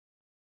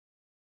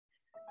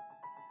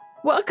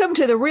Welcome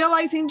to the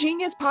Realizing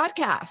Genius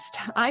podcast.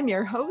 I'm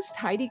your host,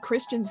 Heidi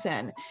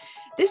Christensen.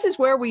 This is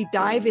where we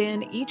dive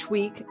in each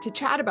week to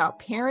chat about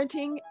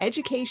parenting,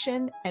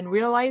 education, and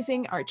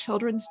realizing our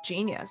children's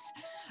genius.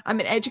 I'm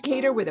an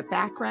educator with a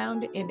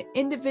background in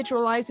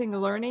individualizing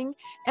learning,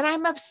 and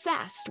I'm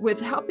obsessed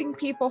with helping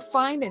people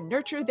find and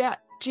nurture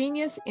that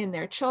genius in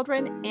their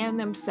children and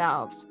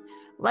themselves.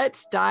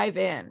 Let's dive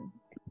in.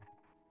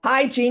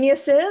 Hi,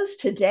 geniuses.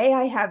 Today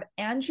I have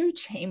Andrew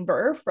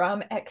Chamber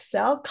from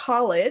Excel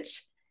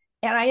College,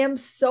 and I am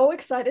so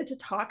excited to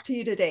talk to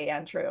you today,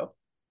 Andrew.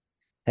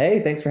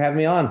 Hey, thanks for having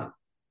me on.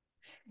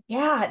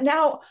 Yeah,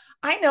 now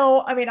I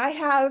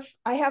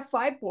have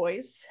five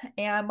boys,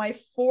 and my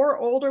four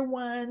older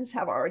ones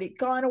have already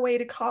gone away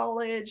to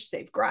college.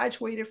 They've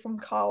graduated from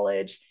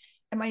college,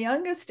 and my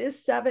youngest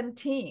is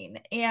 17.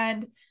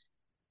 And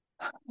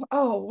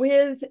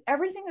with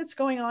everything that's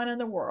going on in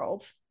the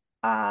world,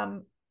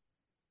 um,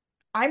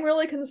 I'm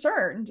really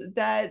concerned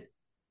that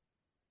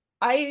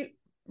I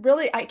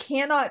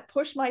cannot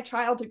push my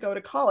child to go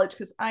to college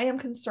because I am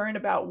concerned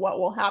about what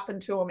will happen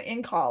to him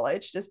in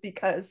college, just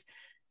because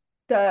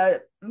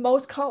the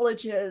most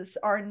colleges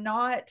are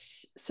not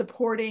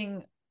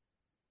supporting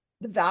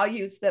the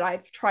values that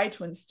I've tried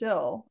to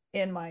instill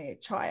in my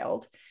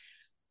child.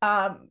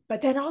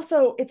 But then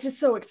also it's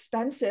just so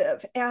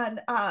expensive. And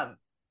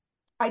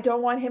I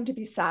don't want him to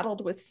be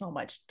saddled with so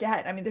much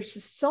debt. I mean, there's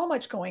just so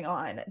much going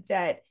on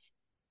that,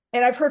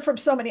 and I've heard from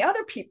so many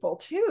other people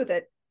too,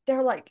 that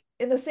they're like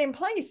in the same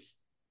place.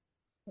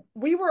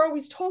 We were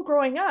always told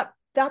growing up,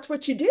 that's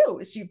what you do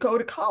is you go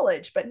to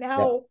college, but Yeah,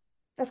 now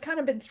that's kind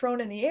of been thrown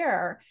in the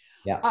air.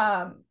 yeah,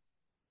 Um,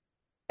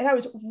 and I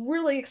was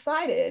really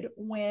excited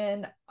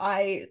when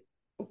I,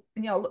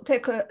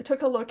 took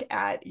a look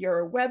at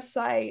your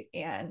website,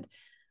 and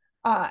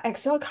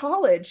Excel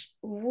College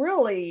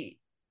really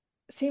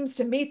seems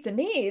to meet the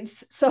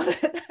needs so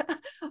that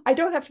I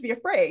don't have to be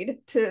afraid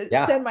to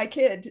yeah, send my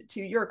kid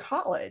to your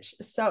college.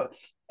 So,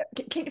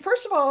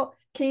 first of all,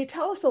 can you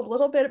tell us a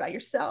little bit about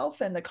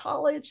yourself and the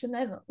college? And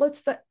then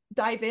let's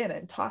dive in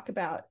and talk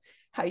about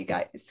how you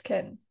guys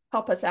can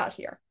help us out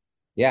here.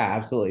 yeah,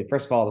 absolutely.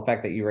 First of all, the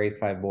fact that you raised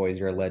five boys,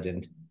 you're a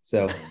legend.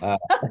 So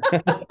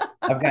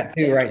I've got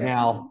two Thank right you.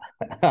 now.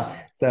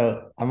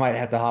 So I might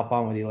have to hop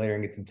on with you later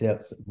and get some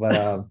tips.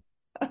 But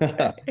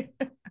Okay.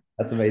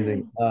 that's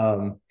amazing.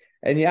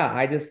 And yeah,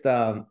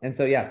 and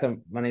so yeah, so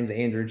my name's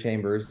Andrew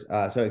Chambers.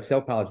 So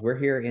Excel College, we're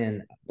here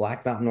in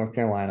Black Mountain, North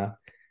Carolina.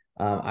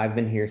 I've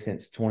been here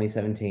since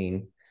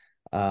 2017.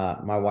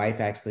 My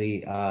wife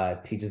actually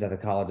teaches at the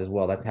college as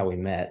well. That's how we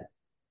met.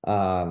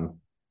 Um,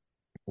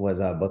 was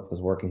both of us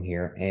working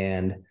here,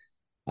 and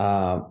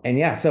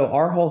yeah, so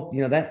our whole,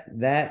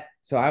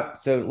 so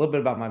a little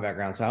bit about my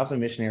background. So I was a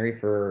missionary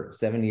for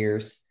 7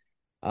 years.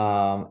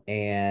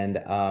 And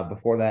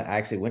before that, I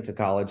actually went to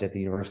college at the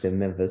University of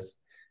Memphis,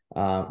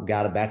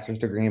 got a bachelor's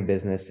degree in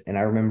business. And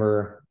I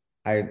remember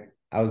I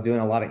was doing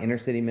a lot of inner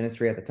city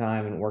ministry at the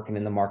time and working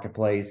in the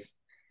marketplace,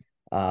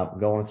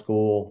 going to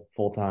school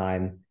full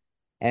time.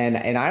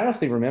 And I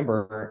honestly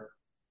remember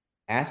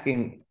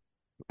asking,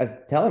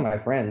 telling my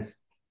friends,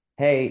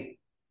 hey,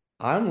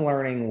 I'm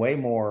learning way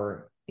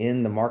more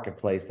in the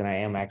marketplace than I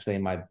am actually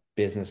in my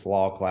business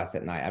law class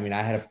at night. I mean,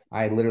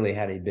 I literally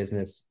had a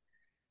business,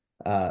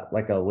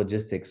 like a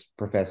logistics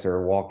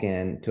professor walk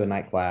in to a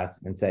night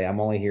class and say, I'm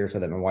only here so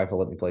that my wife will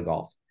let me play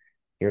golf.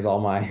 Here's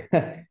all my,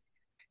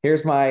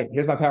 here's my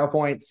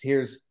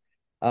PowerPoints.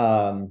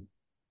 Um,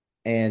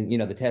 and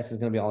the test is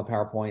going to be on the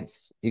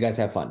PowerPoints. You guys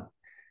have fun.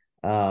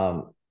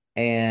 Um,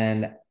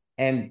 and,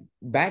 and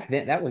back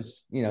then that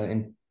was,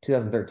 in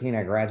 2013,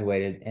 I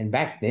graduated, and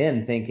back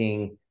then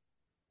thinking,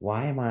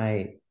 why am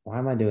I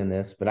doing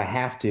this? But I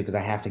have to, because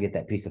I have to get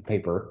that piece of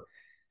paper,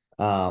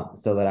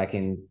 so that I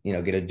can,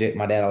 get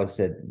my dad always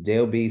said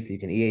JOB, so you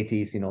can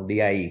EAT, so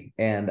DIE.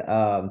 And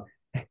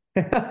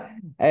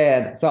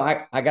and so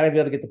I gotta be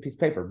able to get the piece of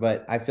paper,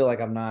 but I feel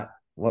like I'm not,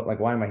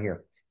 why am I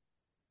here?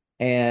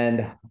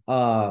 And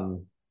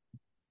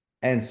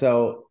and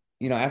so,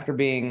 after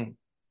being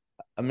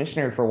a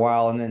missionary for a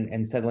while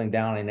and settling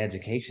down in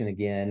education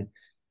again,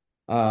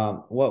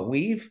 what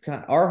we've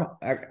kind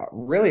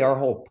really our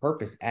whole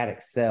purpose at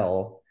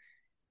Excel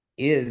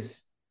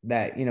is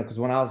that, because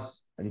when I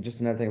was, and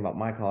just another thing about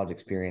my college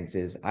experience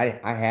is I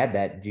had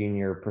that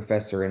junior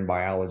professor in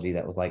biology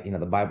that was like,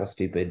 the Bible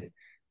stupid.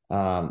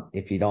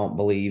 If you don't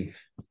believe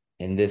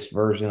in this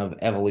version of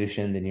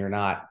evolution, then you're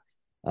not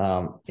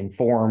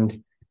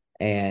informed.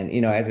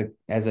 And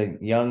as a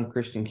young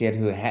Christian kid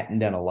who hadn't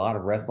done a lot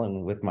of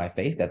wrestling with my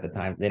faith at the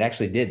time, it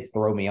actually did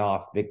throw me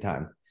off big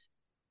time.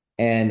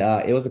 And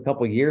it was a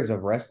couple of years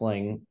of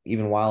wrestling,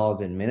 even while I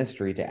was in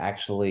ministry, to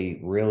actually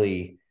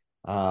really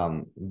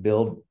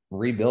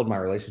rebuild my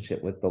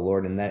relationship with the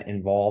Lord. And that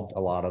involved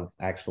a lot of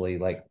actually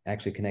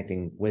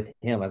connecting with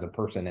Him as a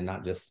person,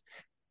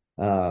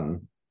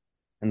 um,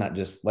 and not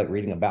just like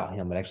reading about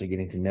Him, but actually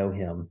getting to know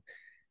Him.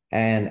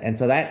 And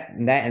so that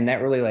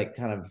really like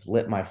kind of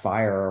lit my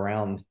fire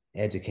around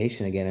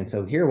education again. And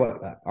so here,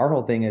 what our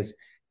whole thing is,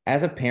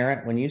 as a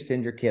parent, when you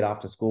send your kid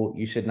off to school,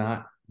 you should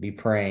not be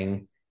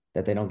praying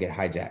that they don't get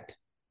hijacked.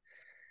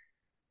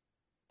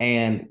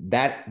 And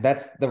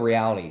that's the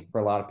reality for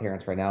a lot of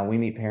parents right now. We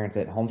meet parents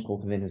at homeschool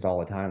conventions all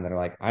the time that are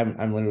like,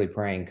 I'm literally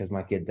praying because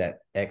my kid's at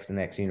X and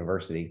X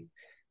university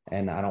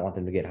and I don't want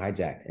them to get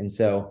hijacked. And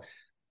so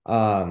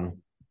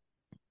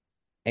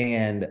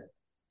and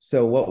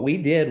so what we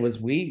did was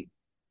we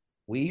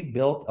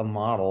built a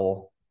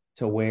model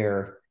to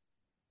where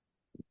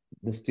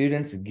the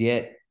students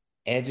get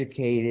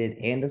educated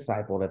and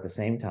discipled at the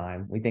same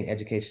time. We think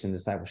education and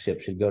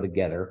discipleship should go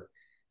together.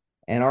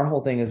 And our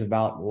whole thing is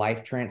about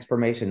life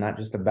transformation, not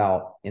just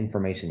about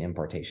information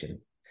impartation.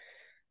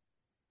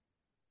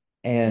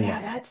 And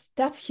yeah,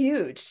 that's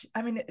huge.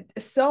 I mean,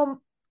 so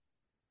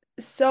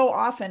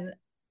often,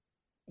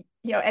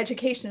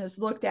 education is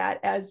looked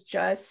at as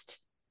just,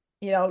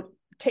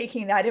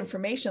 taking that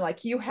information,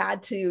 like you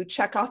had to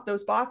check off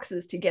those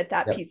boxes to get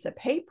that piece of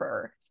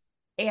paper.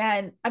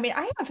 And I mean,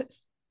 I have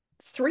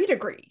 3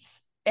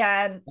 degrees,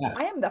 and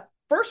I am the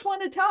first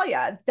one to tell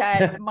you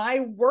that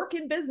my work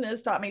in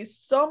business taught me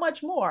so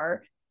much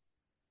more,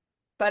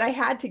 but I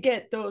had to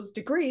get those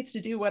degrees to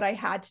do what I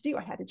had to do.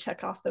 I had to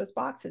check off those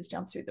boxes,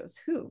 jump through those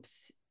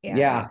hoops. And,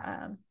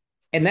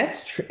 and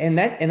that's true. And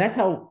that's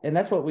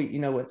what we,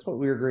 that's what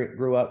we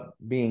grew up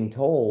being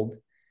told.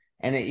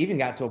 And it even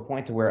got to a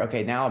point to where,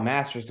 okay, now a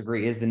master's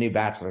degree is the new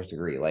bachelor's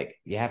degree. Like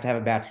you have to have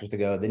a bachelor's to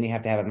go, then you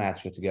have to have a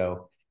master's to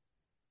go.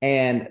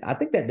 And I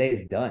think that day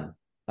is done.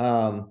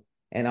 And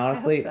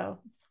honestly,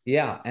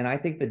 yeah. And I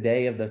think the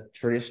day of the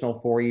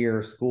traditional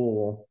 4-year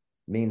school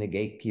being the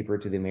gatekeeper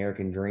to the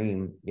American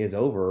dream is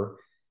over.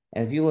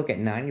 And if you look at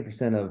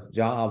 90% of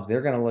jobs,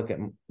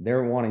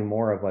 they're wanting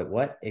more of like,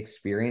 what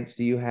experience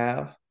do you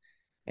have?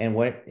 And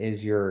what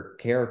is your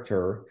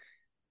character?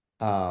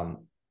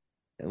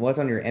 What's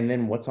on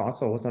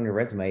your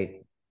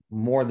resume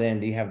more than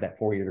do you have that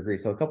 4-year degree?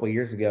 So a couple of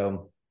years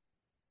ago,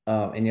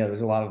 and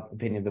there's a lot of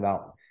opinions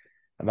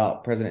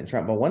about President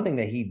Trump, but one thing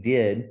that he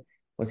did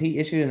was he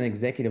issued an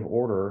executive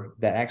order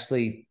that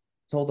actually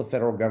told the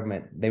federal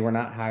government they were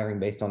not hiring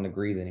based on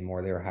degrees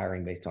anymore. They were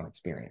hiring based on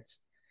experience.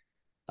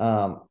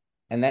 And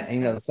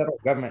the federal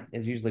government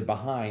is usually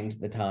behind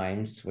the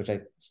times, which I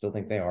still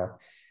think they are.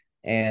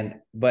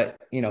 But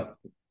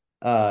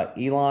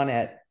Elon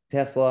at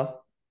Tesla,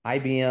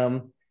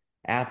 IBM,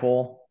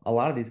 Apple, a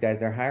lot of these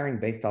guys, they're hiring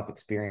based off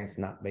experience,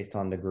 not based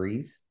on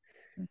degrees.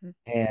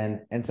 Mm-hmm.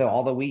 And so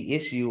although we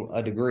issue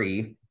a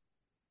degree,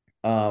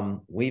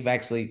 we've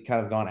actually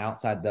kind of gone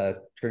outside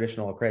the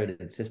traditional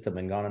accredited system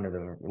and gone under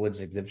the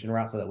religious exemption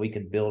route so that we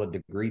could build a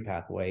degree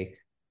pathway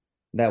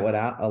that would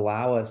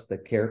allow us the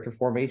character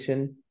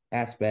formation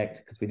aspect,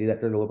 because we do that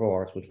through the liberal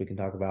arts, which we can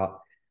talk about,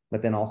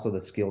 but then also the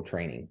skill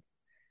training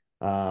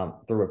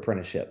through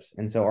apprenticeships.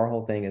 And so our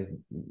whole thing is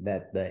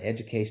that the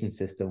education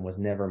system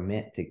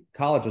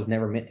college was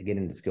never meant to get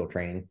into skill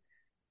training.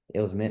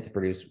 It was meant to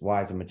produce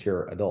wise and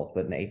mature adults.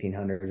 But in the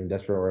 1800s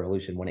Industrial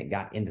Revolution, when it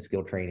got into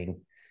skill training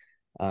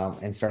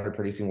and started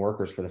producing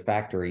workers for the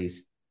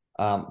factories,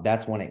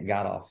 that's when it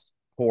got off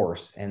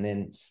course and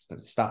then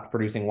stopped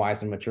producing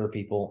wise and mature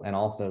people, and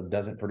also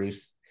doesn't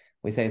produce,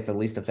 we say it's the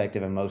least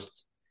effective and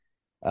most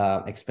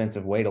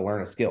expensive way to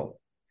learn a skill.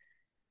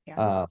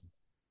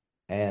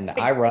 And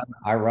I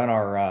run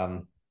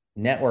our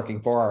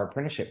networking for our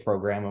apprenticeship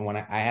program. And when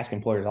I ask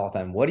employers all the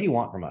time, what do you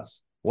want from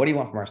us? What do you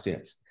want from our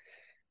students?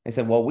 They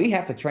said, well, we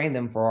have to train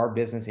them for our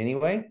business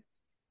anyway.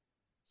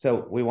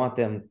 So we want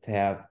them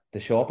to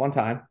show up on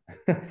time.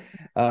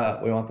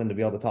 We want them to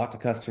be able to talk to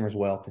customers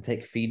well, to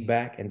take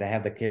feedback, and to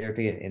have the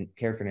character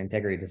and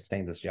integrity to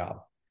sustain this job.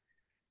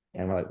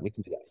 And we're like, we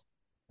can do that.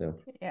 So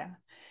yeah.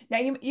 Now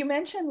you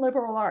mentioned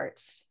liberal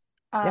arts.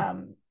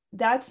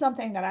 That's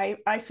something that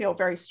I feel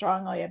very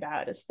strongly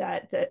about, is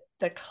that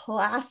the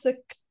classic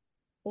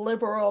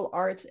liberal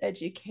arts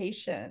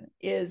education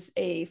is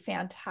a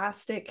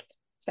fantastic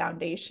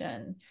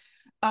foundation.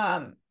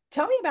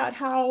 Tell me about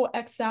how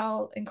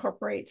Excel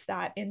incorporates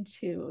that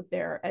into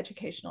their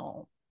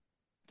educational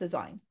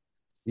design.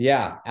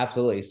 Yeah,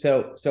 absolutely.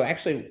 So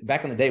actually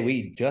back in the day,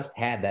 we just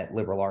had that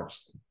liberal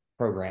arts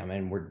program,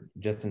 and we're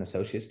just an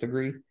associate's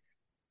degree.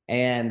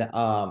 And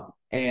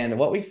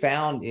what we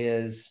found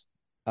is,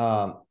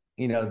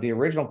 the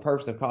original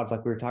purpose of college,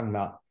 like we were talking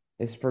about,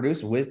 is to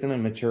produce wisdom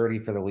and maturity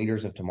for the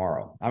leaders of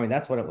tomorrow. I mean,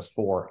 that's what it was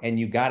for. And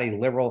you got a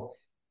liberal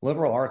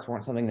arts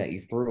weren't something that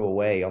you threw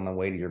away on the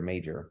way to your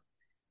major.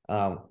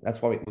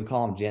 That's why we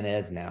call them gen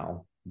eds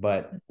now,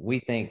 but we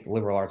think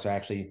liberal arts are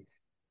actually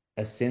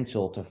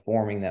essential to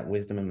forming that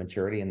wisdom and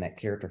maturity and that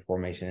character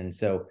formation. And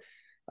so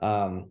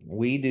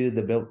we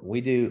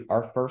do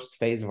our first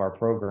phase of our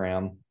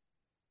program.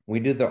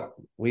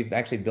 We've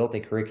actually built a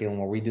curriculum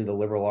where we do the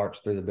liberal arts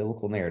through the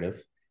biblical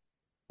narrative.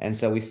 And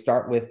so we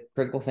start with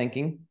critical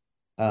thinking,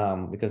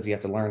 because you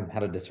have to learn how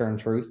to discern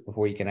truth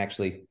before you can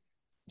actually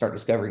start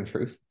discovering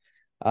truth.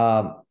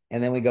 And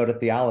then we go to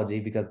theology,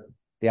 because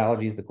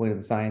theology is the queen of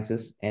the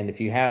sciences. And if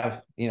you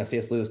have,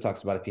 C.S. Lewis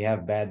talks about, if you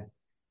have bad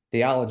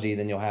theology,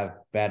 then you'll have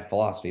bad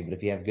philosophy. But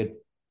if you have good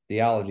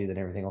theology, then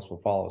everything else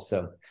will follow.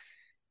 So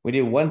we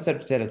do one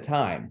subject at a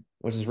time,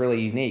 which is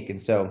really unique.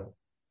 And so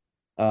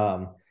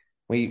Um,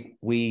 we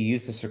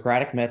use the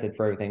Socratic method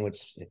for everything,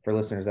 which for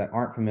listeners that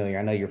aren't familiar,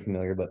 I know you're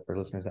familiar, but for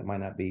listeners that might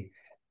not be,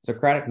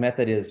 Socratic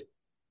method is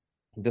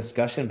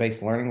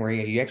discussion-based learning where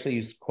you actually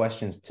use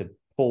questions to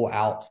pull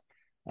out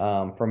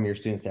from your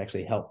students to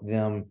actually help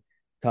them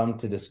come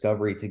to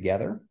discovery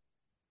together.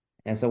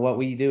 And so what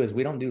we do is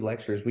we don't do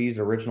lectures, we use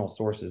original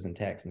sources and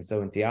texts. And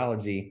so in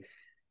theology,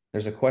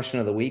 there's a question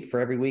of the week for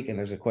every week, and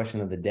there's a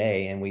question of the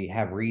day, and we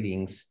have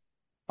readings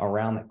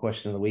around that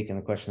question of the week and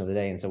the question of the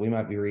day. And so we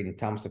might be reading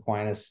Thomas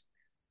Aquinas,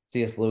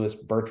 C.S. Lewis,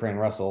 Bertrand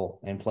Russell,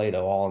 and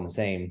Plato all in the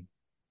same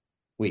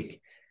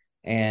week.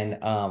 And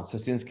so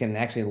students can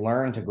actually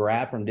learn to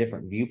grab from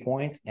different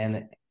viewpoints,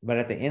 but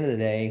at the end of the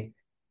day,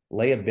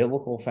 lay a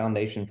biblical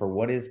foundation for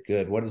what is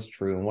good, what is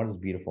true, and what is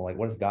beautiful. Like,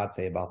 what does God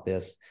say about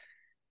this?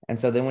 And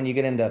so then when you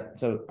get into,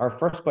 so our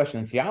first question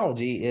in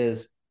theology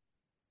is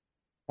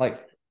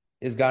like,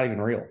 is God even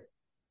real?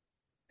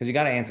 Because you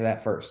got to answer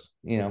that first,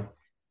 you know.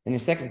 And your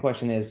second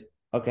question is,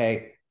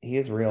 okay, he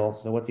is real.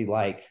 So what's he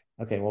like?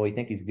 Okay, well, we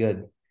think he's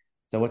good.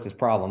 So what's his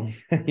problem?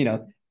 You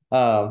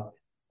know,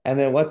 and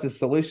then what's his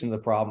solution to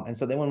the problem? And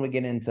so then when we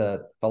get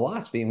into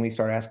philosophy and we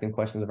start asking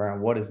questions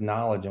around what is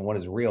knowledge and what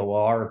is real,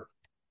 well,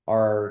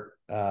 our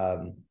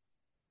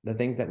the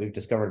things that we've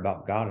discovered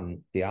about God and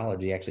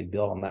theology actually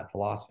build on that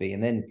philosophy.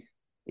 And then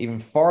even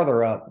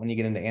farther up, when you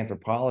get into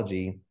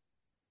anthropology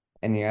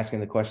and you're asking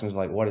the questions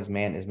like, what is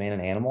man? Is man an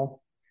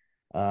animal?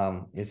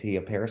 Is he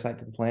a parasite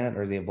to the planet,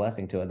 or is he a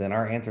blessing to it? Then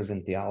our answers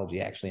in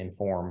theology actually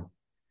inform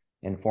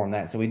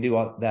that. So we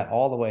do that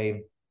all the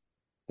way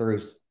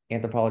through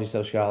anthropology,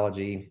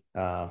 sociology,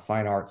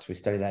 fine arts. We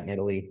study that in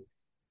Italy.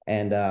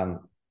 And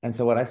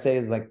so what I say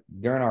is, like,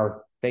 during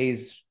our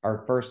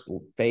first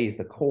phase,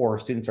 the core,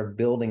 students are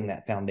building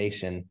that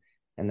foundation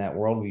and that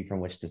worldview from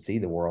which to see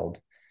the world.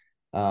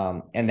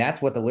 And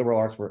that's what the liberal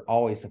arts were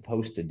always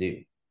supposed to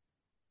do.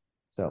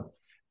 So.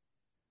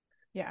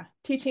 Yeah.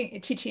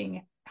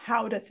 Teaching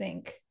how to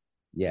think.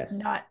 Yes.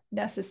 Not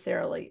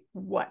necessarily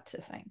what to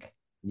think.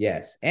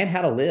 Yes. And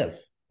how to live,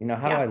 you know,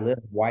 how do I live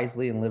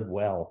wisely and live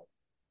well?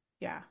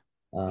 Yeah.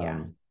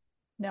 Yeah.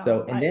 No,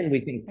 so, and then we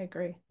think, I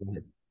agree.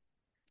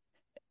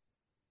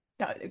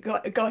 No,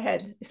 go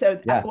ahead. So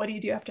what do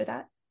you do after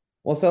that?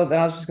 Well, so then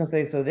I was just going to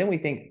say, so then we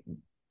think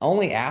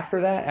only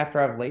after that, after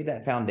I've laid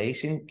that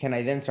foundation, can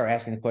I then start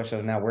asking the question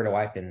of, now, where do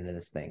I fit into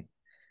this thing?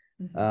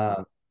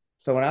 Mm-hmm.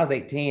 So when I was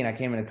 18, I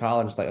came into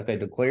college. It's like, okay,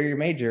 declare your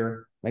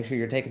major, make sure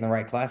you're taking the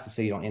right classes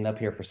so you don't end up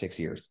here for 6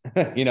 years,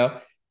 you know?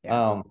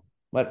 Yeah.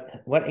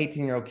 But what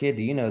 18-year-old kid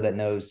do you know that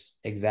knows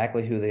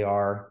exactly who they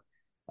are,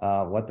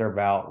 what they're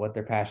about, what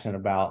they're passionate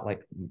about?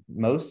 Like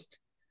most,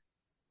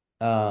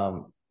 you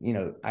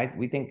know,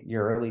 we think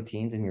your early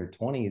teens and your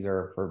 20s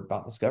are for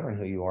about discovering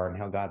who you are and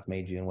how God's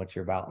made you and what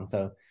you're about. And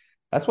so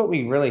that's what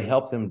we really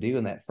help them do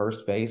in that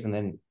first phase. And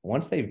then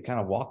once they've kind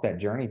of walked that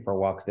journey for a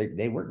while, because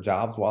they work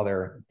jobs while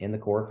they're in the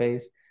core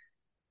phase,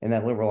 in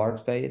that liberal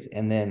arts phase.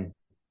 And then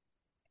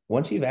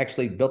once you've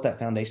actually built that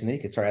foundation, then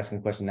you can start asking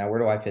the question, now, where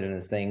do I fit in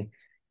this thing?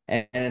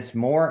 And it's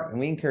more, and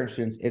we encourage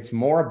students, it's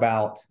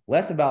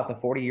less about the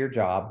 40-year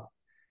job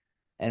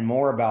and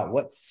more about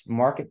what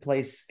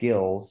marketplace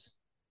skills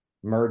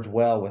merge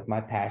well with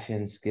my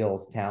passion,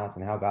 skills, talents,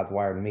 and how God's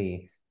wired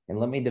me. And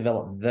let me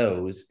develop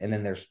those. And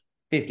then there's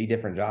 50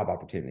 different job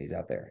opportunities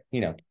out there,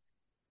 you know?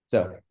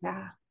 So,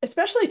 yeah,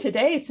 especially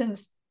today,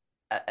 since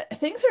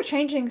things are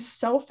changing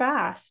so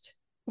fast,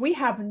 we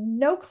have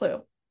no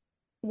clue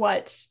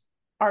what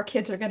our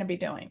kids are going to be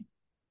doing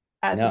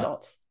as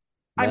adults.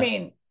 No. I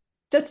mean,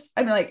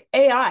 like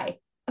AI,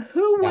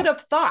 who would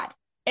have thought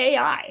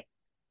AI?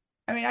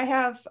 I mean, I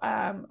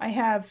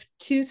have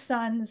two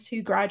sons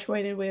who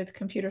graduated with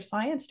computer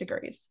science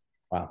degrees.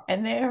 Wow.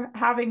 And they're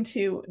having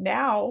to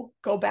now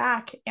go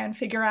back and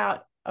figure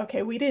out,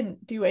 okay, we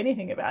didn't do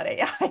anything about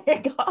AI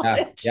in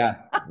college. Yeah.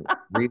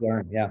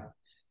 Relearn.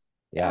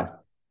 Yeah.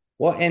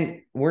 Well,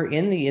 and we're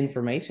in the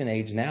information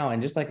age now.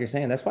 And just like you're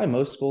saying, that's why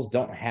most schools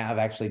don't have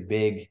actually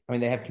they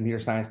have computer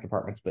science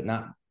departments, but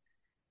not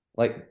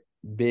like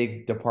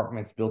big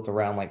departments built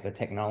around like the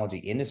technology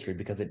industry,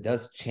 because it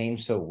does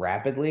change so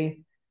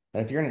rapidly.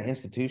 And if you're in an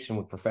institution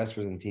with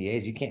professors and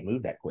TAs, you can't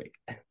move that quick.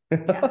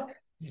 Yeah.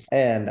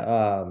 And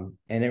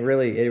it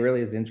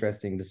really is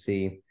interesting to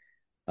see.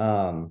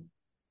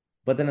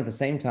 But then at the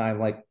same time,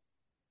 like,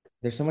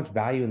 there's so much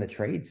value in the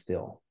trade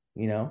still,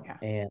 you know,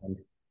 and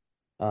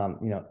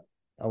you know,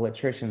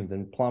 electricians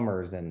and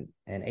plumbers and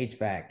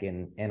HVAC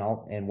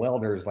and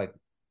welders, like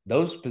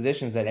those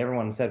positions that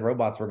everyone said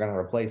robots were going to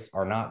replace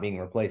are not being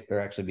replaced.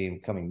 They're actually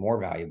becoming more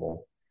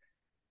valuable.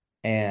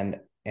 And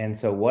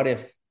so what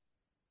if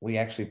we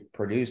actually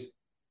produced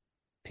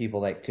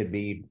people that could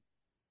be,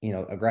 you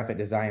know, a graphic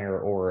designer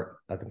or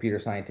a computer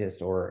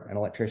scientist or an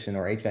electrician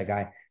or HVAC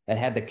guy that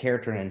had the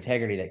character and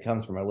integrity that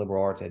comes from a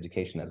liberal arts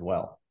education as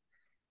well.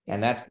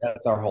 And that's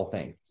our whole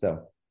thing.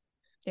 So.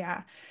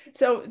 Yeah.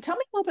 So tell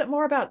me a little bit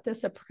more about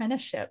this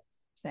apprenticeship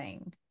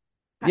thing.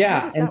 Yeah.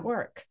 How does that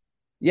work?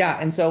 Yeah.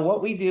 And so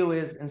what we do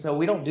is, and so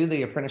we don't do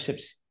the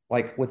apprenticeships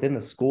like within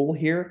the school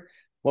here.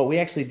 What we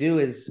actually do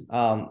is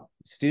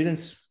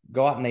students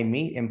go out and they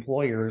meet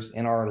employers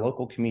in our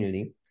local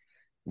community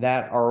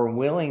that are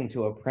willing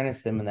to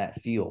apprentice them in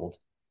that field.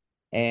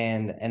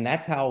 And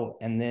that's how,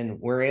 and then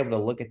we're able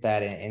to look at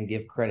that and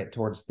give credit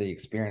towards the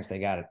experience they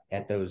got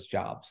at those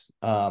jobs.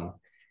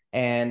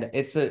 And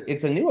it's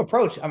a new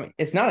approach. I mean,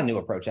 it's not a new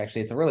approach,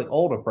 actually. It's a really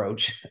old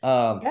approach.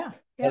 Yeah.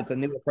 But it's a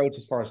new approach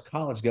as far as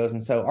college goes.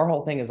 And so our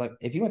whole thing is like,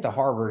 if you went to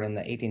Harvard in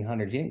the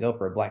 1800s, you didn't go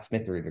for a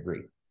blacksmithery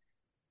degree.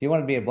 If you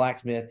wanted to be a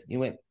blacksmith, you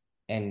went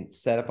and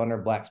set up under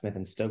a blacksmith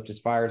and stoked his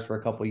fires for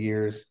a couple of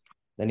years.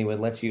 Then he would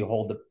let you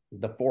hold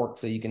the fork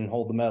so you can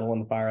hold the metal in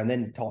the fire, and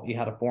then taught you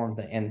how to form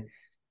the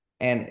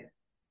and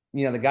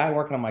you know, the guy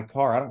working on my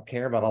car, I don't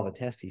care about all the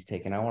tests he's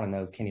taking. I want to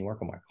know, can he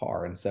work on my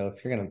car? And so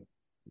if you're gonna,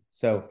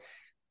 so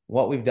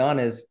what we've done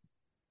is,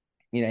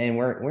 you know, and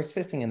we're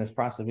assisting in this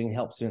process. We can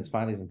help students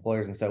find these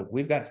employers. And so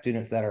we've got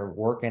students that are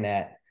working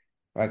at,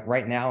 like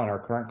right now in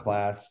our current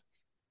class,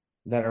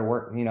 that are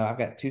working, you know, I've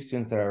got 2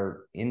 students that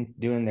are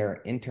doing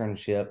their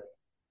internship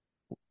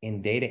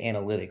in data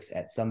analytics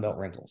at Sunbelt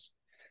Rentals.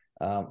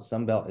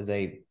 Sunbelt is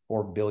a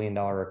 $4 billion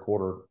a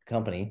quarter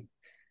company.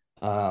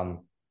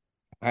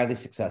 Highly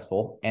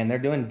successful, and they're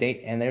doing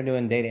data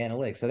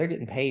analytics. So they're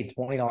getting paid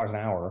 $20 an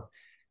hour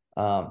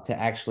to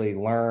actually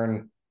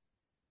learn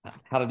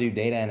how to do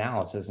data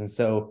analysis. And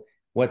so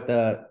what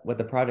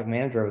the project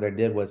manager over there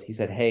did was he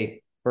said,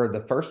 hey, for the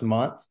first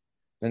month,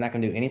 they're not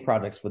going to do any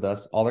projects with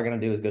us. All they're going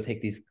to do is go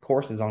take these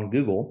courses on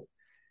Google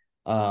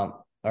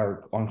or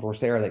on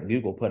Coursera that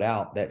Google put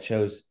out that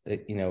shows,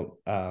 you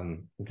know,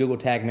 Google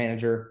Tag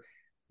Manager,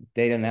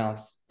 data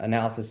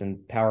analysis,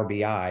 and Power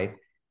BI.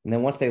 And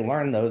then once they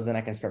learn those, then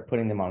I can start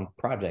putting them on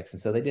projects.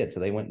 And so they did. So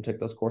they went and took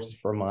those courses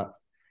for a month.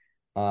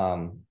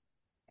 And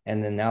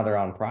then now they're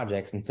on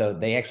projects. And so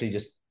they actually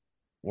just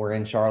were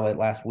in Charlotte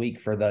last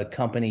week for the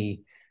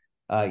company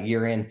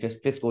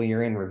fiscal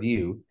year-end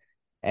review.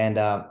 And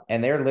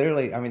they're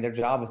literally, I mean, their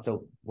job is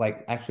to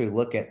like actually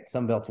look at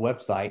Sunbelt's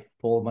website,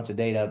 pull a bunch of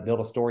data,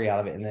 build a story out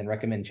of it, and then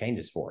recommend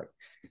changes for it.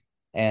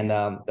 And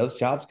those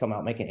jobs come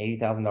out making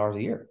 $80,000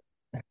 a year.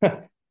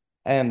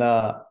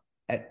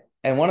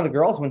 And one of the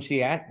girls, when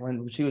she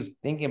was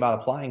thinking about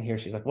applying here,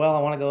 she's like, well,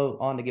 I want to go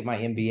on to get my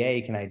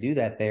MBA. Can I do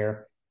that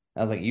there?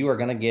 I was like, you are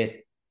going to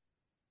get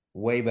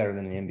way better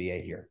than an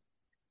MBA here.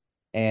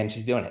 And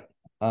she's doing it.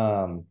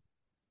 And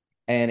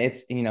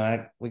it's, you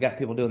know, we got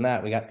people doing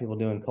that. We got people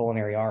doing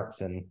culinary arts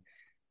and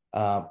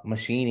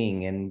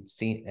machining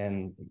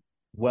and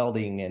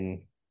welding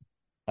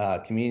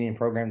and community and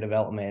program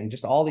development, and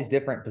just all these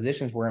different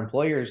positions where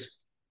employers,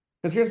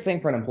 because here's the thing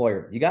for an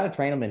employer, you got to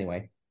train them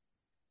anyway.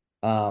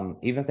 Even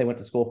if they went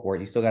to school for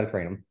it, you still got to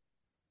train them.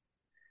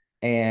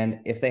 And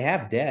if they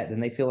have debt, then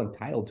they feel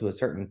entitled to a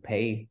certain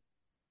pay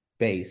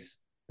base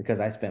because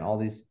I spent all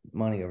this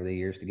money over the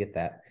years to get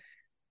that.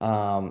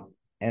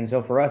 And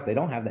so for us, they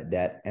don't have that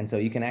debt. And so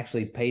you can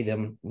actually pay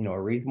them, you know,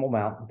 a reasonable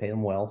amount and pay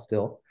them well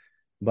still,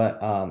 but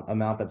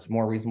amount that's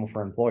more reasonable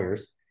for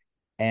employers.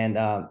 And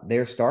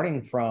they're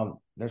starting from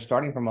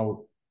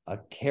a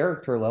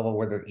character level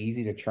where they're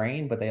easy to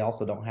train, but they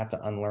also don't have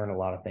to unlearn a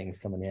lot of things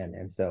coming in.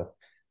 And so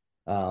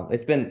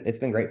it's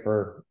been great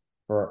for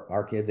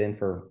our kids and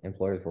for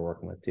employers we're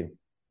working with too.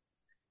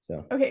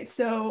 So okay,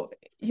 so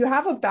you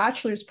have a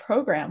bachelor's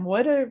program.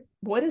 What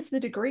is the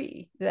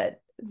degree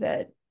that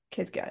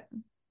kids get?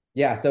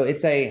 Yeah, so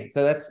that's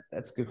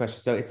a good question.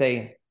 So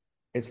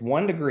it's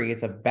one degree.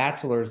 It's a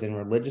bachelor's in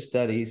religious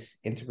studies,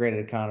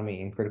 integrated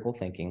economy, and critical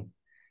thinking.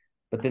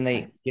 But then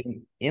they get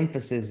an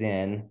emphasis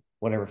in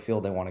whatever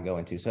field they want to go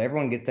into. So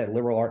everyone gets that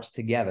liberal arts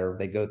together.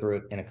 They go through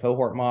it in a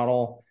cohort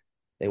model.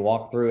 They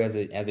walk through as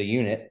a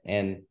unit,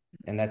 and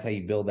that's how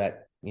you build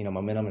that, you know,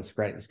 momentum and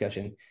Socratic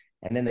discussion.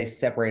 And then they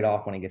separate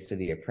off when it gets to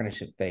the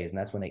apprenticeship phase, and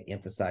that's when they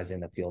emphasize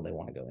in the field they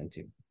want to go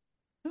into.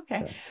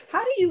 Okay. So,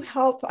 how do you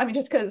help? I mean,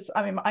 just because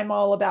I'm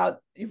all about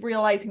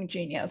realizing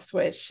genius,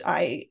 which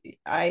I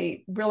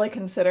really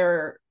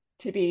consider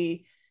to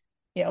be,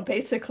 you know,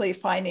 basically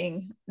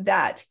finding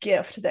that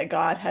gift that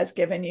God has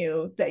given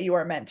you that you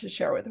are meant to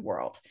share with the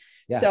world.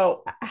 Yeah.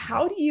 So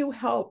how do you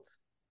help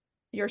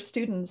your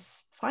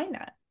students find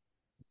that?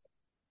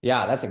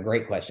 Yeah, that's a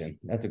great question.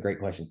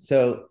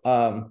 So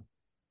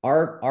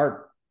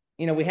our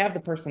you know, we have the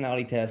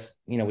personality test,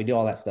 you know, we do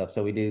all that stuff.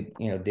 So we do,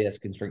 you know,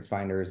 DISC and Strengths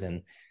Finders,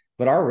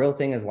 but our real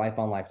thing is life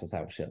on life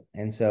discipleship.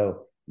 And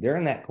so they're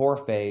in that core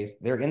phase,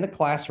 they're in the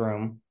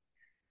classroom,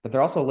 but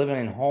they're also living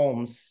in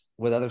homes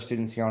with other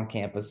students here on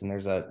campus. And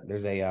there's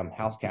a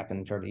house captain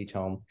in charge of each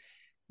home.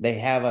 They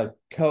have a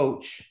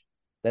coach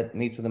that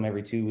meets with them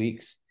every 2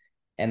 weeks,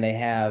 and they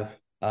have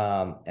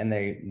and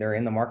they're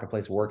in the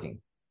marketplace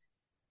working.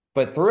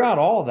 But throughout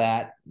all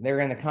that, they're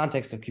in the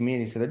context of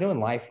community. So they're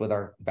doing life with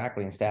our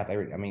faculty and staff. I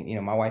mean, you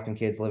know, my wife and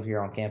kids live here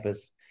on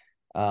campus.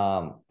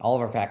 All of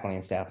our faculty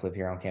and staff live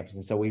here on campus.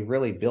 And so we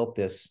really built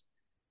this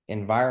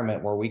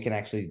environment where we can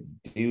actually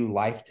do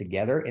life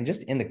together. And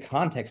just in the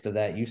context of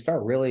that, you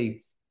start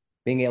really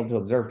being able to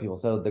observe people.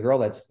 So the girl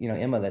that's, you know,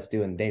 Emma, that's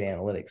doing data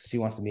analytics, she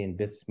wants to be in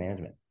business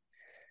management.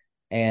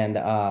 And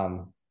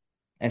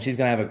she's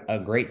going to have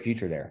a great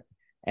future there.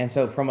 And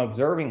so from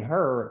observing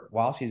her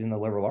while she's in the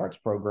liberal arts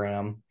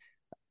program,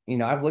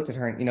 I've looked at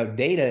her and,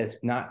 data is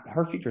not,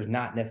 her future is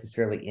not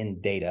necessarily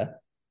in data.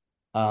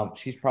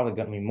 She's probably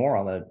going to be more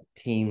on the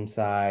team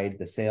side,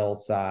 the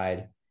sales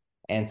side.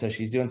 And so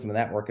she's doing some of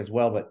that work as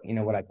well. But,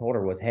 what I told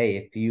her was, hey,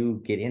 if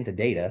you get into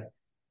data,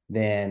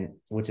 then,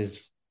 which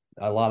is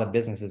a lot of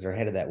businesses are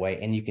headed that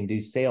way, and you can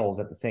do sales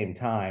at the same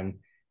time,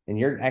 then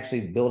you're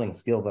actually building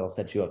skills that'll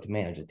set you up to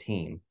manage a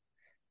team.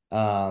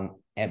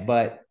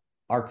 But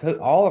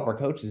all of our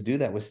coaches do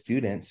that with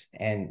students,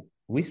 and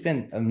we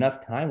spend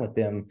enough time with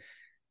them.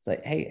 It's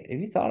like, hey,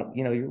 have you thought,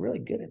 you're really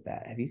good at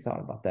that. Have you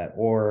thought about that?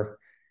 Or,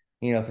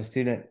 if a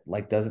student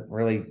like doesn't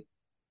really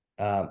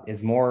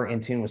is more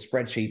in tune with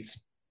spreadsheets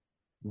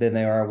than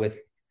they are with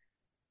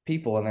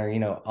people, and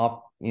they're,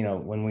 off,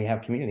 when we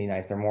have community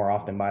nights, they're more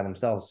often by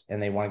themselves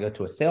and they want to go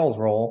to a sales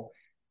role,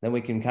 then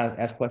we can kind of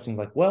ask questions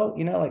like, well,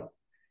 like,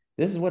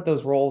 this is what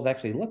those roles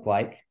actually look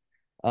like.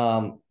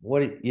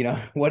 What do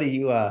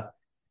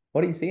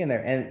you see in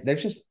there? And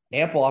there's just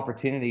ample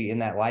opportunity in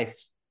that life,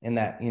 in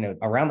that,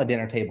 around the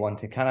dinner table, and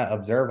to kind of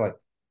observe, like,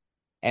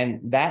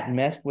 and that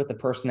messed with the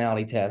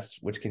personality test,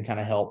 which can kind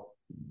of help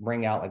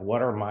bring out like,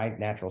 what are my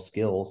natural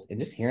skills, and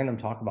just hearing them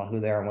talk about who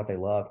they are and what they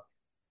love.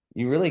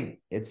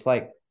 It's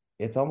like,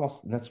 it's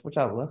almost, that's which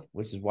I love,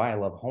 which is why I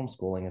love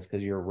homeschooling, is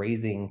because you're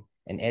raising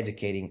and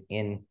educating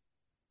in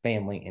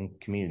family and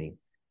community.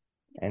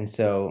 And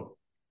so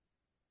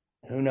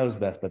who knows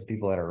best but the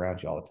people that are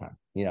around you all the time,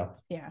 Yeah.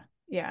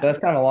 Yeah. So that's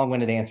kind of a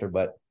long-winded answer,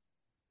 but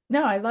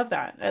no, I love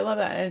that. I love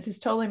that. And it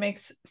just totally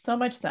makes so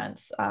much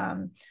sense.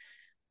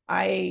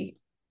 I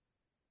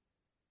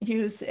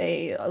use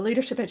a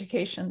leadership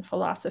education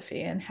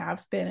philosophy and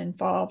have been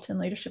involved in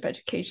leadership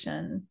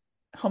education,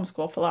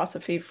 homeschool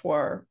philosophy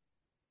for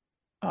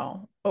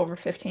over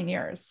 15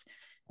 years.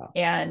 Wow.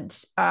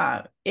 And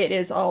it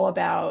is all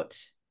about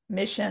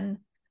mission,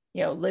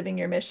 living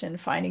your mission,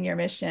 finding your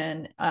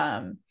mission.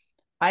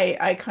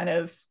 I kind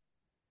of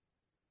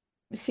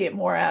see it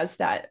more as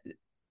that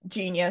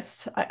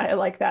genius. I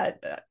like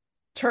that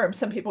term.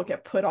 Some people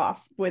get put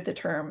off with the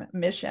term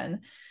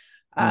mission.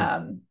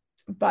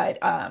 But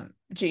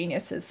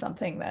genius is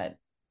something that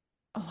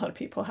a lot of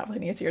people have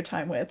an easier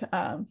time with.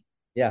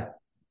 Yeah.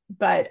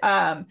 But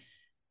I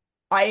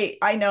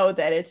know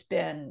that it's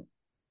been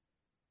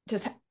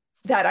just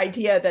that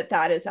idea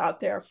that is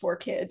out there for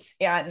kids.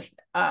 And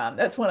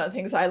that's one of the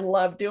things I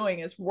love doing,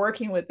 is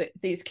working with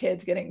these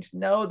kids, getting to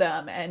know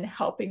them and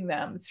helping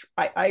them.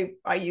 I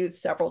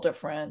use several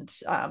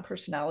different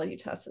personality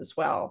tests as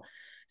well.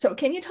 So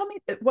can you tell me,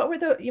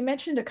 you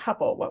mentioned a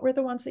couple, what were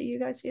the ones that you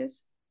guys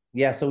use?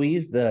 Yeah. So we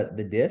use the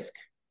DISC.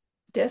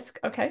 DISC.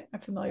 Okay. I'm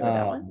familiar with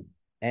that one.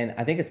 And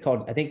I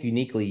think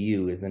Uniquely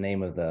You is the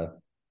name of the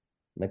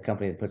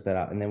company that puts that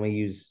out. And then we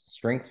use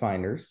Strengths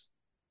Finders.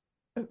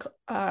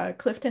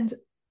 Clifton.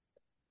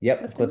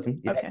 Yep. Clifton.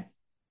 Yep. Okay.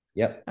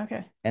 Yep.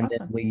 Okay. And awesome.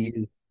 then we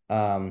use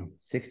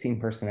 16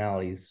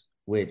 Personalities,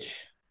 which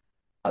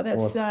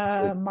that's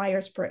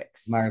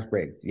Myers-Briggs.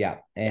 Myers-Briggs, yeah.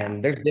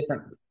 And there's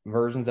different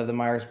versions of the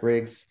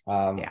Myers-Briggs,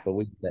 but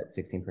we use that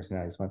 16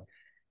 Personalities one.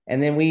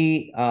 And then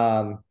we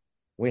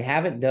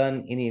haven't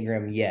done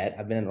Enneagram yet.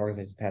 I've been in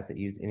organizations past that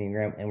used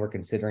Enneagram, and we're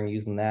considering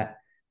using that.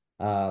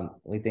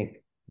 We think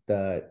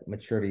the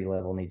maturity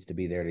level needs to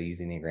be there to use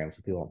Enneagram,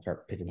 so people don't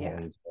start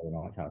pigeonholing and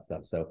all that kind of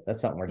stuff. So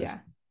that's something we're just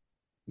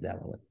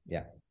dabbling with.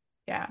 Yeah.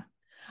 Yeah.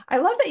 I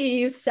love that you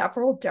use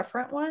several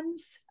different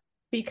ones,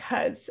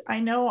 because I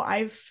know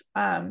I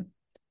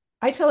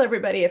tell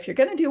everybody, if you're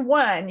going to do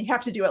one, you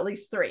have to do at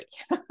least 3.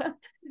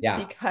 Yeah.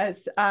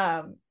 Because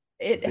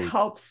it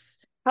helps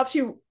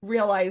you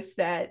realize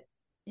that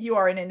you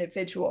are an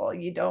individual.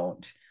 You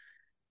don't,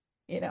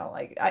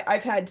 like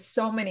I've had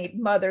so many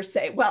mothers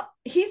say, well,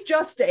 he's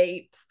just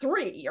a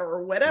 3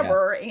 or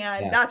whatever.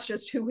 And that's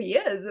just who he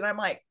is. And I'm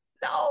like,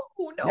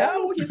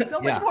 no, he's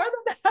so much more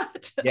than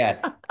that.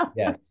 Yes.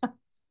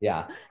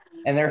 Yeah.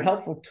 And they're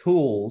helpful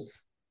tools,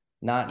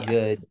 not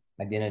good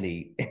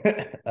identity.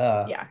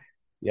 And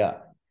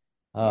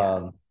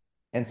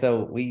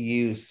so we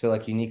use,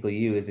 like Uniquely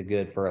You is a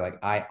good for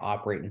like, I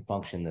operate and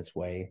function this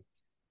way.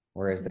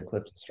 Whereas the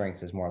Clifton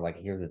Strengths is more like,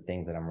 here's the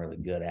things that I'm really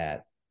good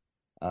at.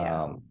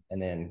 And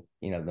then,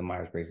 the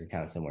Myers-Briggs is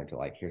kind of similar to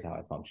like, here's how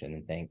I function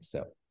and think.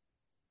 So.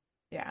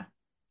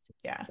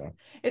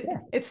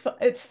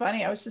 It's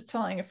funny. I was just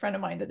telling a friend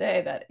of mine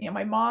today that,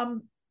 my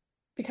mom,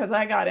 because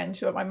I got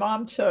into it, my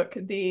mom took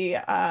the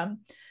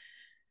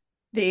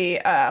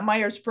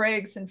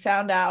Myers-Briggs and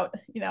found out,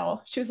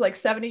 she was like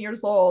 70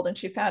 years old, and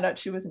she found out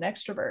she was an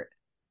extrovert.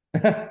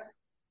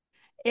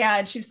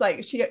 And she's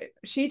like,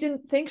 she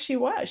didn't think she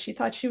was. She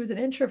thought she was an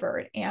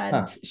introvert,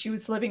 and she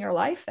was living her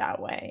life that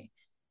way.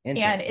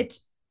 And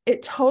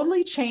it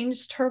totally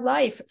changed her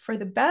life for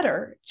the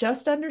better,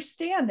 just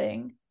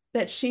understanding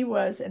that she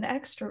was an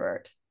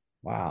extrovert.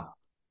 Wow.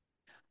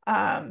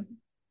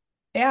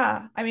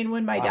 Yeah. I mean,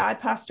 when my dad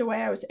passed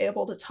away, I was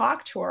able to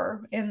talk to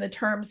her in the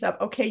terms of,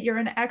 okay, you're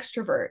an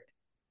extrovert.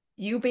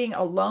 You being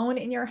alone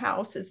in your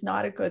house is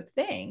not a good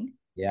thing.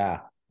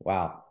 Yeah.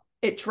 Wow.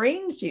 it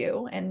drains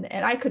you, and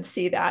I could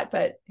see that,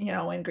 but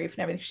in grief and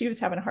everything, she was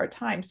having a hard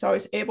time, so I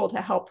was able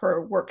to help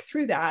her work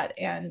through that.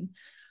 And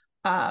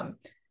um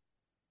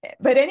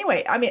but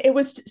anyway, I mean, it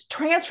was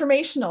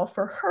transformational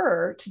for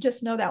her to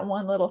just know that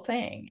one little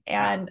thing.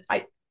 And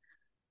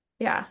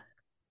yeah,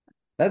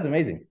 That's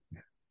amazing.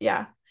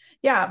 yeah,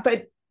 yeah.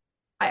 But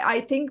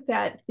I think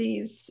that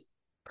these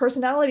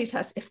personality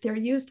tests, if they're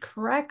used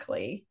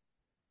correctly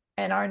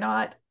and are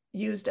not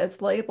used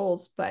as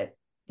labels, but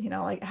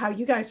like how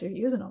you guys are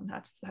using them,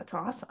 that's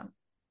awesome.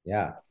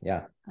 Yeah,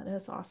 yeah, That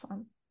is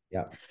awesome.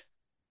 yeah.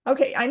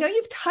 Okay, I know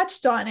you've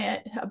touched on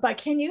it, but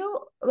can you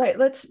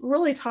let's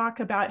really talk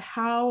about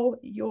how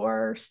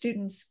your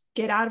students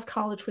get out of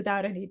college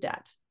without any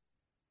debt?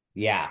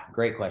 Yeah,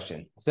 great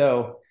question.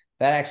 So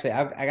that actually,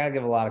 I got to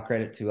give a lot of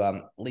credit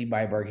to Lee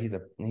Byberg. He's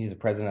the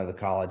president of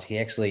the college. He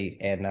actually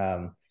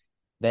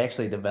they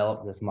actually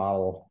developed this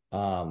model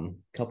a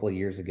couple of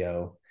years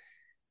ago,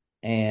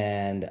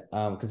 and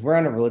because we're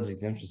under religious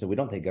exemption, so we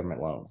don't take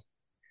government loans,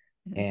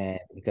 and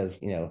because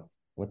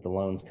with the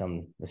loans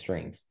come the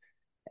strings,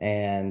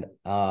 and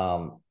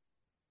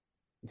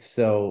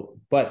so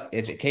but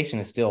education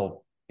is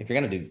still, if you're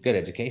going to do good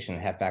education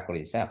and have faculty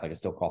and staff, like, it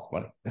still costs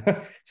money.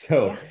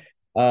 So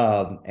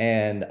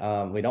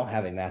Yeah. we don't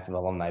have a massive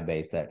alumni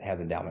base that has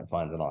endowment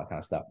funds and all that kind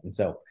of stuff. And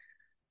so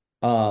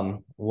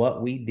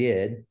what we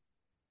did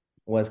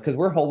was, because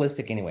we're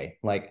holistic anyway,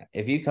 like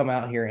if you come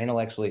out here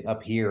intellectually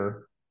up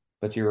here,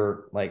 but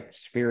you're like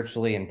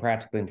spiritually and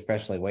practically and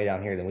professionally way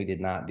down here, then we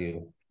did not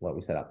do what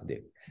we set out to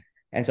do.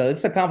 And so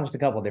this accomplished a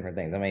couple of different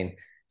things. I mean,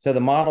 so the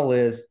model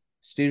is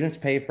students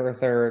pay for a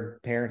third,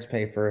 parents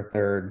pay for a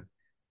third,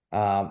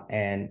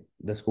 and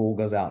the school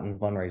goes out and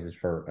fundraises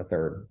for a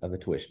third of the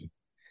tuition.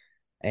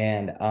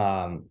 And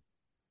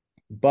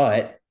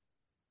but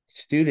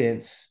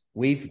students,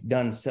 we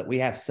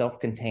have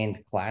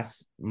self-contained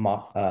class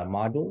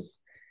modules,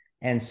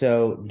 and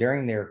so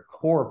during their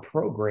core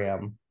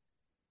program,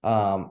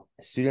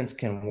 students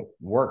can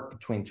work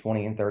between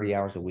 20 and 30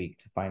 hours a week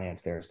to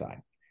finance their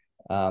side.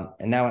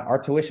 And now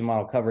our tuition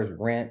model covers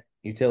rent,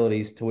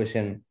 utilities,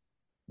 tuition,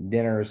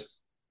 dinners,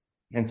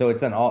 and so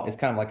it's kind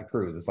of like a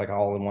cruise. It's like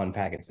all in one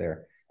package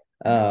there.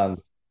 And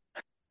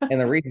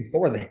the reason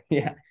for that,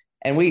 yeah,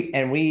 and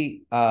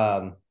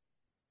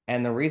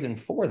the reason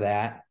for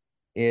that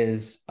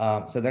is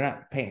so they're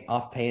not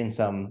paying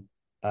some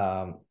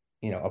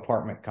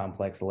apartment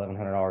complex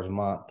 $1,100 a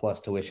month plus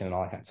tuition and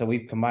all that. So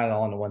we've combined it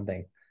all into one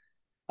thing.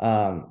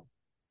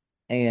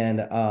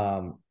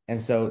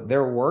 And so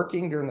they're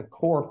working during the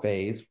core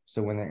phase.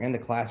 So when they're in the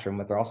classroom,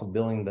 but they're also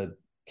building the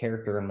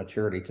character and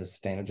maturity to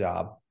sustain a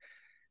job.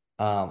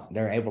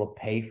 They're able to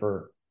pay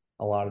for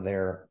a lot of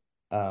their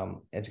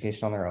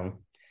education on their own.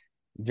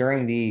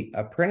 During the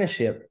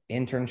apprenticeship,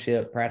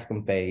 internship,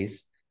 practicum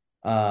phase,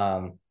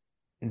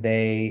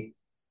 they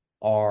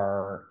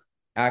are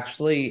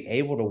actually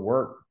able to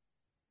work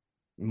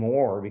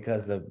more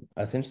because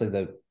essentially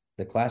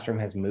the classroom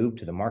has moved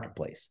to the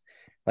marketplace.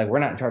 Like, we're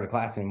not in charge of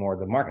class anymore.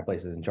 The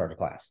marketplace is in charge of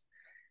class.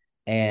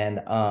 And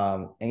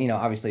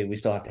obviously we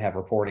still have to have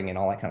reporting and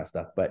all that kind of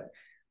stuff. But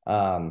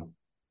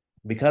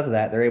because of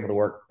that, they're able to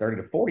work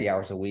 30 to 40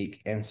 hours a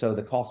week. And so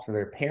the cost for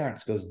their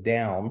parents goes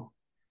down,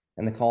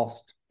 and the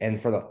cost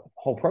and for the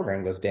whole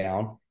program goes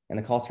down, and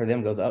the cost for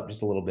them goes up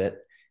just a little bit.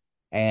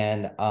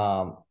 And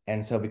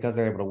so because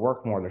they're able to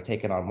work more, they're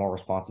taking on more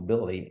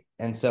responsibility.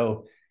 And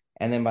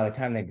then by the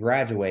time they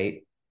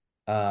graduate,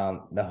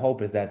 the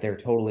hope is that they're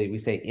totally, we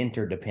say,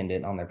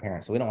 interdependent on their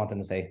parents. So we don't want them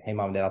to say, "Hey,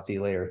 mom and dad, I'll see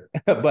you later."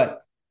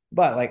 but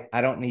like,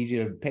 I don't need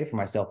you to pay for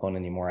my cell phone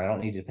anymore. I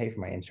don't need you to pay for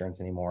my insurance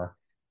anymore.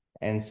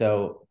 And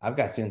so I've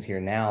got students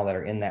here now that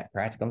are in that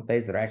practicum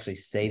phase that are actually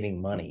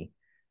saving money.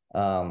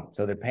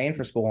 So they're paying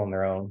for school on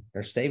their own.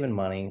 They're saving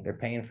money. They're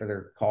paying for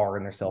their car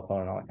and their cell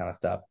phone and all that kind of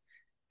stuff.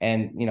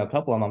 And, a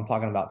couple of them, I'm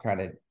talking about trying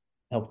to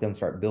help them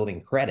start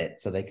building credit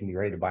so they can be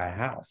ready to buy a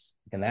house.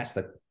 And that's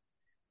the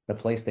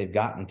place they've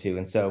gotten to.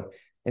 And so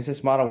it's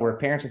this model where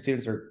parents and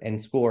students are in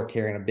school are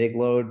carrying a big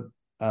load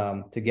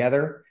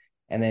together.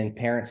 And then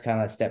parents kind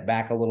of step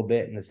back a little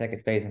bit in the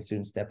second phase, and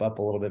students step up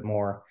a little bit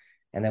more.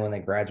 And then when they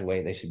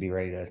graduate, they should be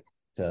ready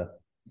to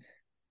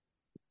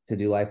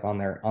do life on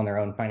their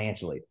own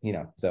financially,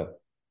 so.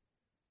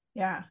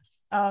 Yeah.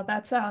 Oh,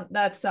 that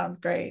sounds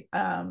great.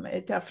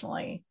 It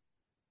definitely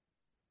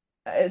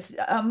is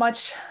a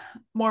much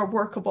more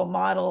workable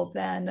model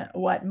than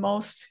what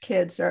most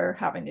kids are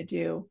having to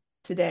do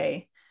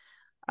today.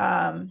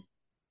 And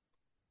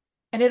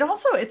it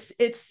also,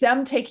 it's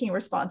them taking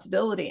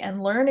responsibility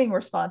and learning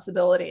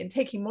responsibility and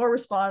taking more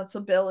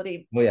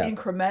responsibility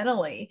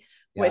incrementally,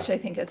 which I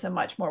think is a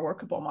much more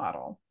workable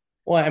model.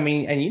 Well, I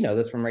mean, and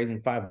this from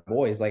raising 5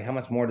 boys, like, how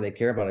much more do they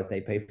care about if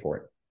they pay for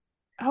it?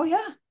 Oh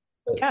yeah.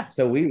 Yeah.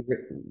 So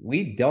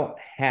we don't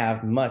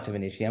have much of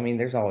an issue. I mean,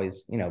 there's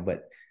always,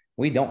 but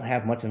we don't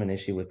have much of an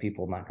issue with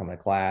people not coming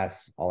to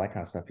class, all that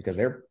kind of stuff, because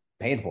they're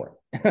paying for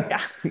it.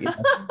 Yeah.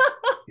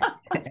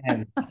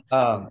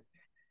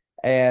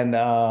 and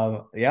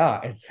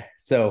yeah,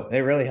 so it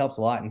really helps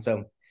a lot. And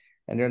so,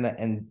 and during that,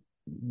 and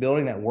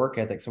building that work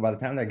ethic. So by the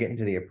time they're getting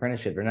to the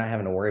apprenticeship, they're not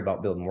having to worry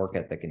about building work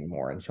ethic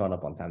anymore and showing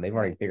up on time. They've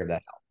already figured that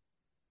out.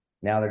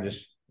 Now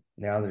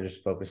they're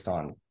just focused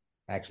on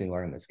actually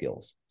learning the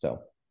skills. So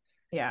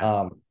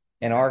yeah.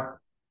 And our,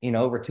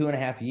 over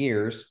 2.5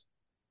 years.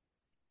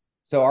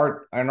 So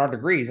our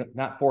degrees,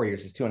 not 4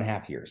 years, it's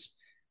 2.5 years.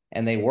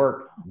 And they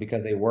work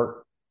because they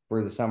work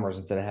for the summers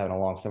instead of having a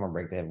long summer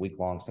break. They have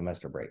week-long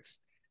semester breaks.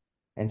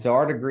 And so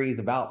our degree is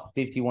about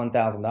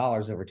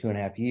 $51,000 over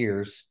 2.5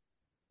 years,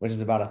 which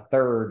is about a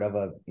third of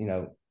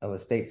a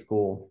state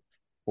school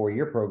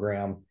 4-year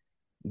program.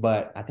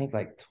 But I think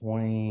like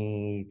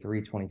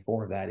 23,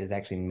 24 of that is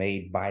actually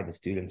made by the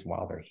students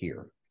while they're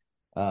here.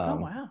 Oh,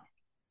 wow.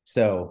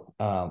 So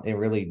it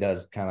really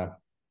does kind of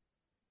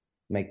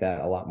make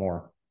that a lot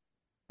more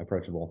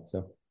approachable.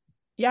 So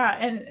yeah,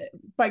 and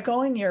by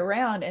going year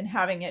round and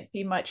having it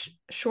be much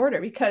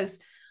shorter, because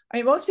I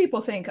mean, most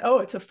people think, oh,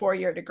 it's a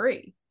 4-year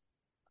degree.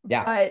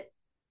 Yeah. But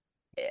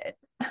I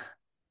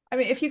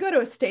mean, if you go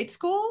to a state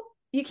school,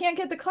 you can't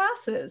get the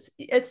classes.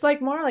 It's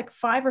like more like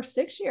 5 or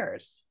 6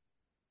 years.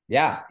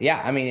 Yeah.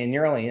 Yeah. I mean, and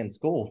you're only in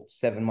school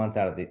 7 months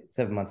out of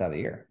the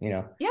year,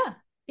 Yeah.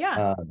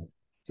 Yeah.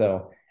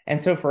 So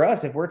for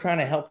us, if we're trying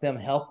to help them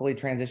healthily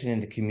transition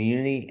into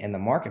community and the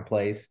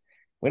marketplace,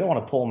 we don't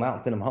want to pull them out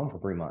and send them home for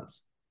 3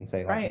 months and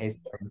say, like, hey,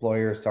 sorry,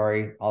 employer,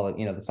 sorry, all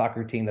the, the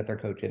soccer team that they're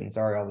coaching, and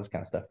sorry, all this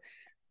kind of stuff.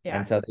 Yeah.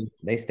 And so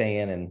they stay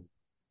in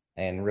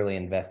and really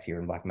invest here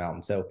in Black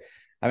Mountain. So,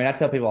 I mean, I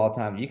tell people all the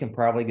time, you can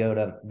probably go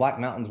to Black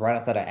Mountains right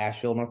outside of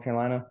Asheville, North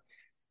Carolina.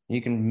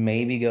 You can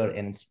maybe go to,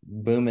 and it's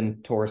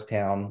booming tourist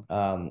town.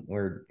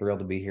 We're thrilled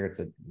to be here. It's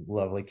a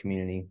lovely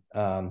community.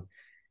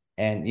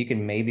 And you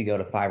can maybe go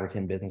to 5 or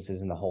 10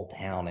 businesses in the whole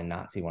town and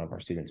not see one of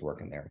our students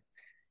working there.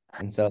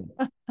 And so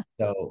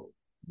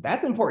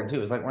that's important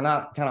too. It's like, we're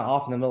not kind of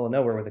off in the middle of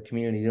nowhere with the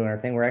community doing our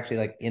thing. We're actually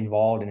like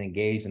involved and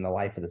engaged in the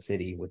life of the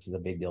city, which is a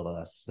big deal to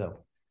us.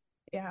 So,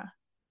 yeah.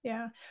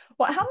 Yeah.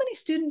 Well, how many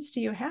students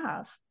do you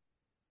have?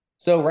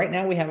 So right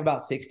now we have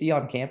about 60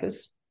 on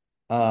campus.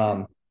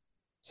 Okay.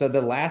 So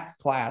the last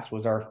class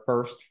was our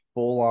first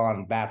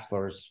full-on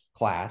bachelor's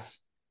class.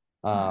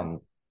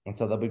 And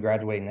so they'll be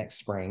graduating next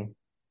spring.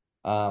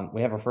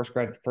 We have our first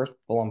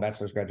full-on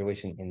bachelor's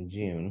graduation in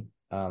June.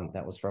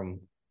 That was from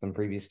some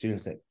previous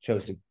students that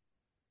chose to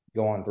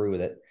go on through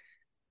with it.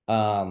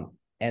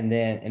 And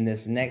then in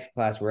this next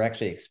class, we're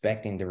actually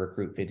expecting to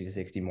recruit 50 to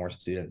 60 more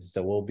students.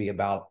 So we'll be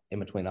about in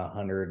between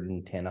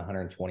 110,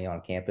 120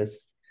 on campus.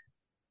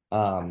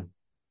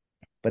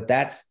 But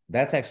that's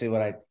actually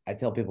what I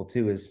tell people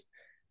too, is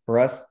for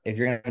us, if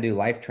you're going to do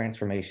life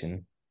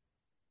transformation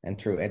and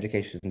true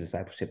education and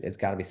discipleship, it's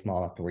got to be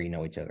small enough to where you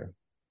know each other.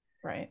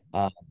 Right.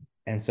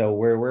 And so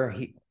where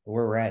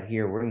we're at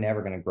here, we're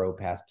never going to grow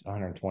past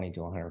 120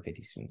 to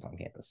 150 students on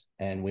campus,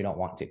 and we don't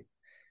want to.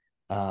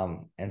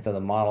 And so the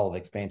model of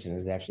expansion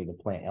is actually to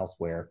plant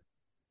elsewhere.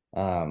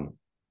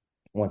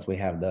 Once we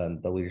have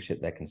the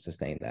leadership that can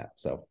sustain that.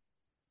 So.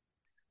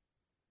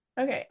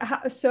 Okay.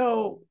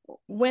 So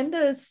when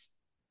does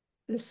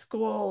the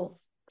school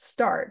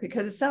start?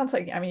 Because it sounds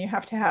like, I mean, you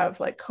have to have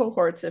like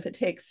cohorts if it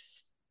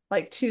takes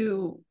like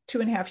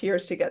 2.5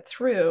 years to get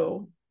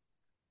through.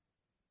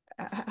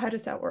 How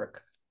does that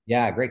work?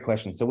 Yeah, great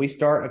question. So we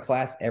start a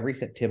class every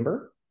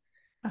September.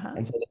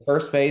 And so the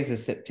first phase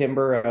is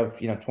September of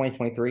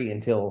 2023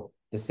 until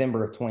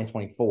December of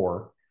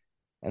 2024.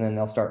 And then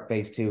they'll start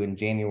phase 2 in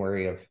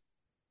January of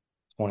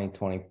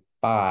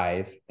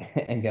 2025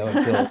 and go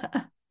until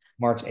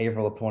March,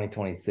 April of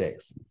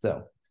 2026.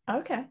 So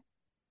okay.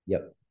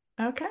 Yep.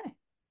 Okay.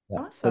 Yep.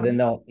 Awesome. So then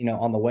they'll,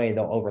 on the way,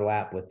 they'll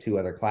overlap with 2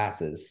 other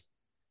classes,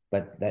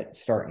 but that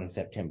start in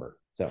September.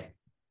 So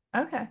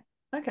okay.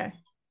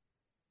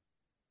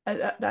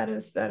 That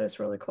is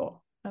really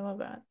cool. I love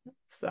that.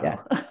 So yeah.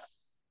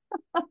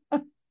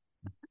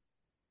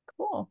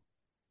 Cool.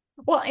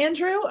 Well,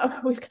 Andrew,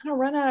 we've kind of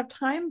run out of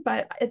time,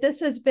 but this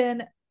has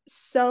been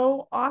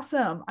so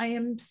awesome. I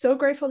am so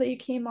grateful that you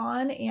came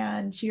on,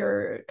 and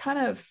you're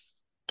kind of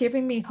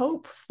giving me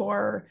hope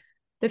for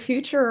the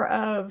future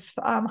of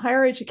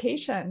higher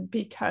education,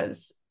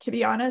 because to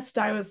be honest,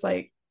 I was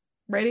like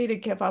ready to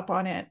give up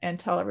on it and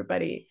tell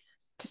everybody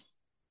just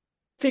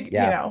figure,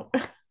 yeah.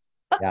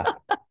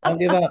 Don't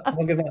give up.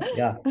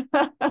 Yeah.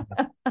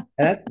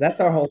 And that's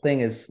our whole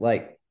thing, is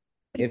like,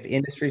 if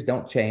industries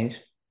don't change,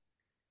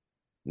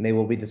 they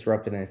will be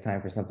disrupted, and it's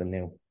time for something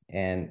new.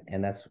 And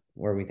that's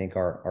where we think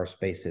our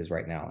space is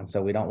right now. And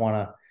so we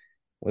want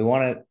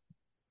to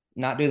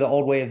not do the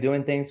old way of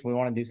doing things. We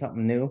want to do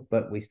something new,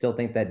 but we still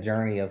think that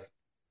journey of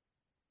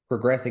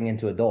progressing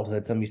into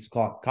adulthood, some used to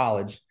call it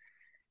college,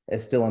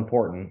 is still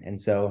important. And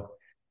so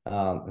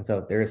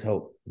there is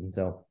hope. And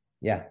so,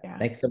 yeah.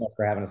 Thanks so much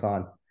for having us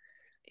on.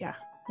 Yeah,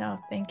 no,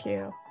 thank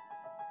you.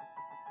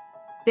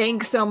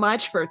 Thanks so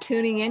much for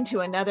tuning in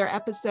to another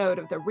episode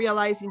of the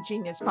Realizing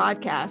Genius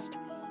podcast.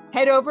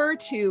 Head over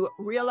to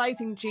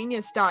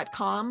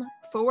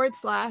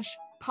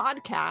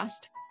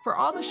realizinggenius.com/podcast for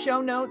all the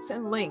show notes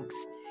and links,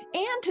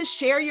 and to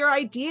share your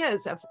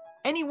ideas of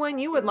anyone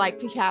you would like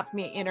to have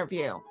me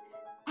interview.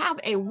 Have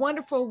a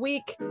wonderful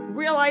week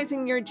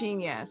realizing your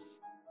genius.